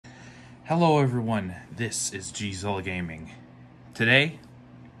Hello everyone, this is GZilla Gaming. Today,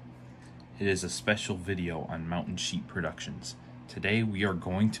 it is a special video on Mountain Sheep Productions. Today we are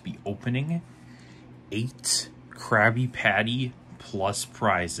going to be opening 8 Krabby Patty Plus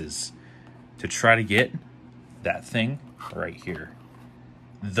prizes to try to get that thing right here,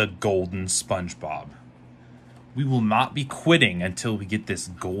 the golden Spongebob. We will not be quitting until we get this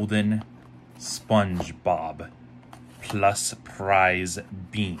golden Spongebob Plus Prize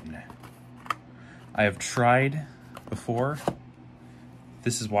bean. I have tried before.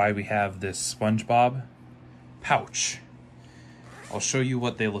 This is why we have this SpongeBob pouch. I'll show you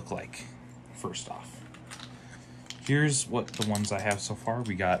what they look like first off. Here's what the ones I have so far.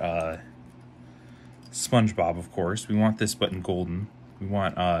 We got SpongeBob, of course. We want this but in golden. We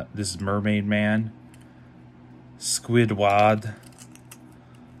want this is Mermaid Man, Squidward,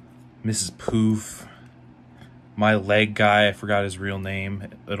 Mrs. Poof, my leg guy, I forgot his real name.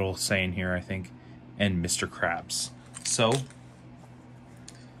 It'll say in here, I think. And Mr. Krabs. So,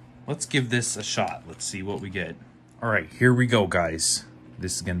 let's give this a shot. Let's see what we get. Alright, here we go, guys.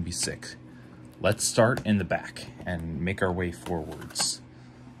 This is going to be sick. Let's start in the back and make our way forwards.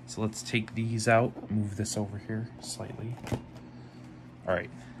 So let's take these out. Move this over here slightly. Alright.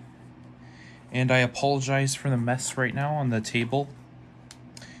 And I apologize for the mess right now on the table.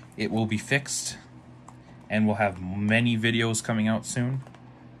 It will be fixed. And we'll have many videos coming out soon.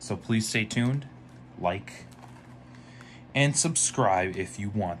 So please stay tuned. Like, and subscribe if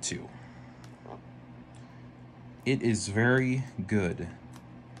you want to. It is very good.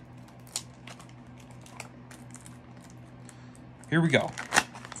 Here we go.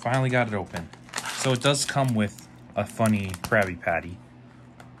 Finally got it open. So it does come with a funny Krabby Patty.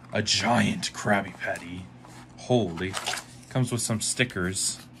 A giant Krabby Patty. Holy. Comes with some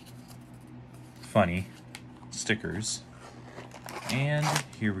stickers. Funny stickers. And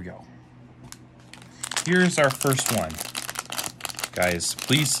here we go. Here's our first one. Guys,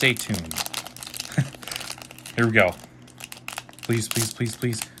 please stay tuned. Here we go. Please, please, please,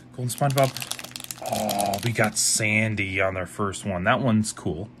 please. Golden SpongeBob. Oh, we got Sandy on our first one. That one's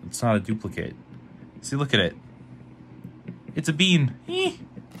cool. It's not a duplicate. See, look at it. It's a bean.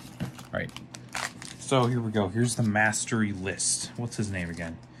 Right. So here we go. Here's the mastery list. What's his name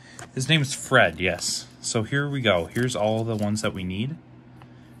again? His name is Fred, yes. So here we go. Here's all the ones that we need.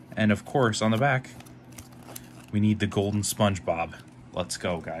 And of course, on the back, we need the golden SpongeBob. Let's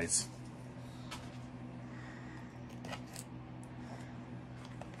go, guys.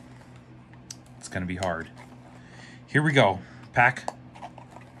 It's gonna be hard. Here we go. Pack,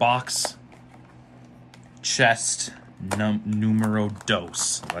 box, chest, numero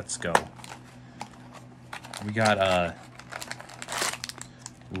dos. Let's go. We got a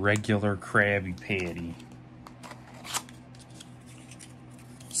regular Krabby Patty,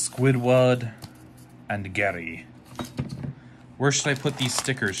 Squidward, and Gary. Where should I put these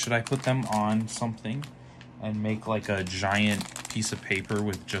stickers? Should I put them on something and make like a giant piece of paper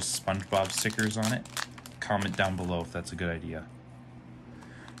with just SpongeBob stickers on it? Comment down below if that's a good idea.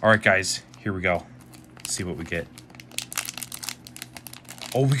 Alright guys, here we go. Let's see what we get.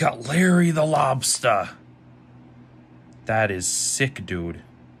 Oh, we got Larry the Lobster. That is sick, dude.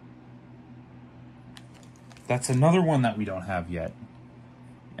 That's another one that we don't have yet.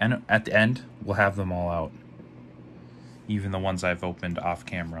 And at the end, we'll have them all out. Even the ones I've opened off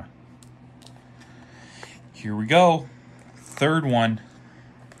camera. Here we go. Third one.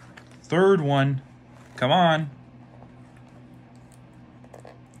 Third one. Come on.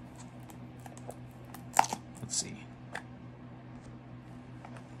 Let's see.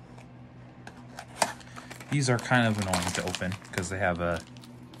 These are kind of annoying to open because they have a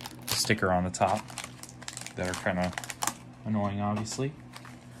sticker on the top that are kind of annoying, obviously.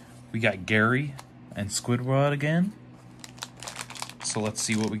 We got Gary and Squidward again. So let's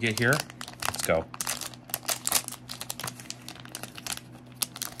see what we get here. Let's go.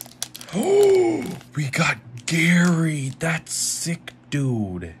 Oh, we got Gary. That's sick,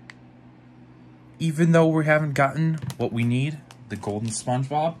 dude. Even though we haven't gotten what we need, the golden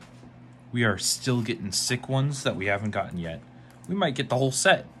SpongeBob, we are still getting sick ones that we haven't gotten yet. We might get the whole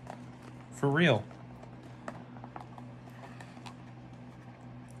set. For real.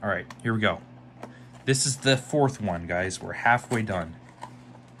 Alright, here we go. This is the fourth one, guys. We're halfway done.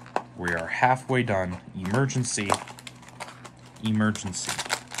 We are halfway done. Emergency. Emergency.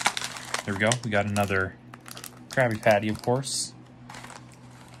 There we go. We got another Krabby Patty, of course.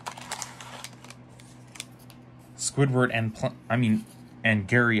 Squidward and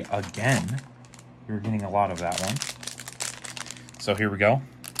Gary again. You're getting a lot of that one. So here we go.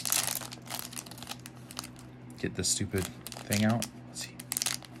 Get this stupid thing out. Let's see.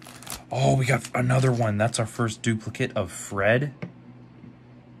 Oh, we got another one. That's our first duplicate of Fred.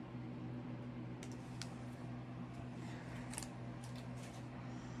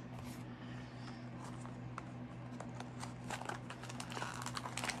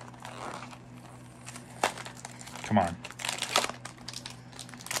 Come on.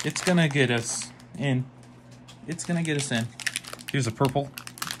 It's gonna get us in. It's gonna get us in. Here's a purple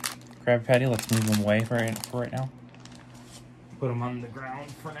Krabby Patty. Let's move them away for right now. Put them on the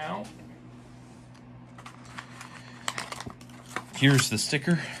ground for now. Here's the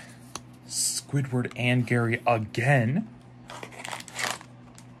sticker. Squidward and Gary again.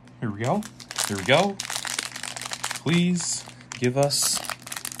 Here we go. Here we go. Please give us...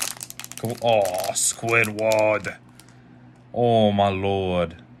 Oh, Squidward. Oh, my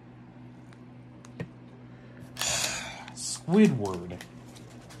lord. Squidward.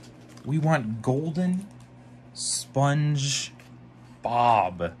 We want golden Spongebob,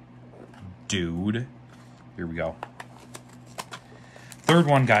 dude. Here we go. Third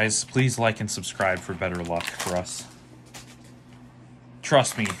one, guys. Please like and subscribe for better luck for us.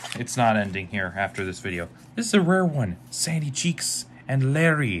 Trust me, it's not ending here after this video. This is a rare one. Sandy Cheeks and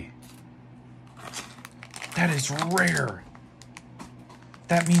Larry. That is rare.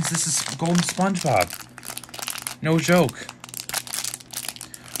 That means this is Golden SpongeBob. No joke.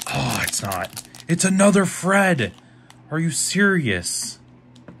 Oh, it's not. It's another Fred. Are you serious?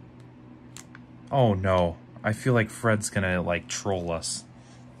 Oh no. I feel like Fred's gonna like troll us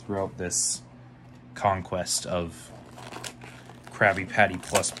throughout this conquest of Krabby Patty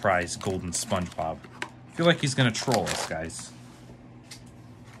Plus Prize Golden SpongeBob. I feel like he's gonna troll us, guys.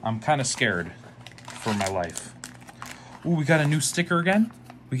 I'm kind of scared for my life. Ooh, we got a new sticker again.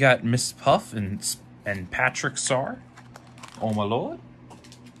 We got Miss Puff and Patrick Star. Oh my lord.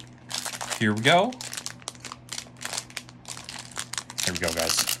 Here we go. Here we go,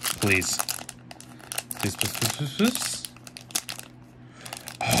 guys. Please. Please, please, please, please, please.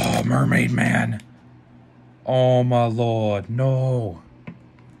 Oh, Mermaid Man. Oh my lord, no.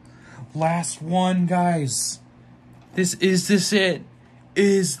 Last one, guys. Is this it?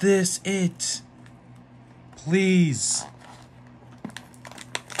 Is this it? Please.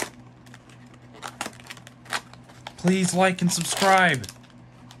 Please like and subscribe.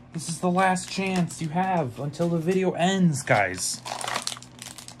 This is the last chance you have until the video ends, guys.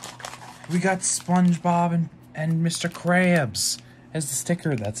 We got SpongeBob and Mr. Krabs as the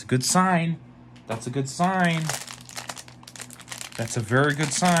sticker. That's a good sign. That's a good sign. That's a very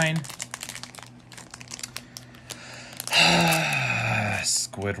good sign.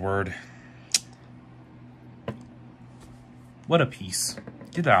 Squidward. What a piece.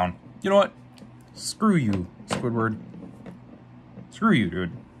 Get down. You know what? Screw you, Squidward. Screw you,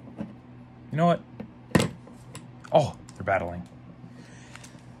 dude. You know what? Oh, they're battling.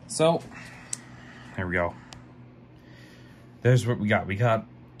 So, here we go. There's what we got. We got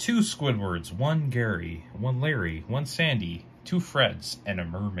 2 Squidwards, 1 Gary, 1 Larry, 1 Sandy, 2 Freds, and a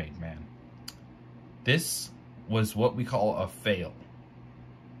Mermaid Man. This was what we call a fail.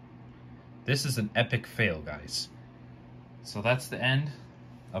 This is an epic fail, guys. So that's the end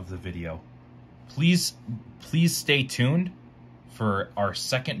of the video. Please stay tuned for our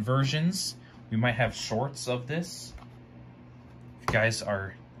second versions. We might have shorts of this. If you guys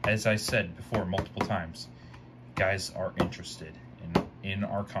are, as I said before multiple times, guys are interested in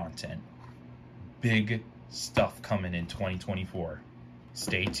our content. Big stuff coming in 2024.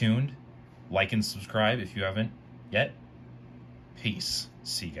 Stay tuned. Like and subscribe if you haven't yet. Peace.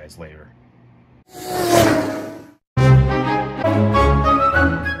 See you guys later.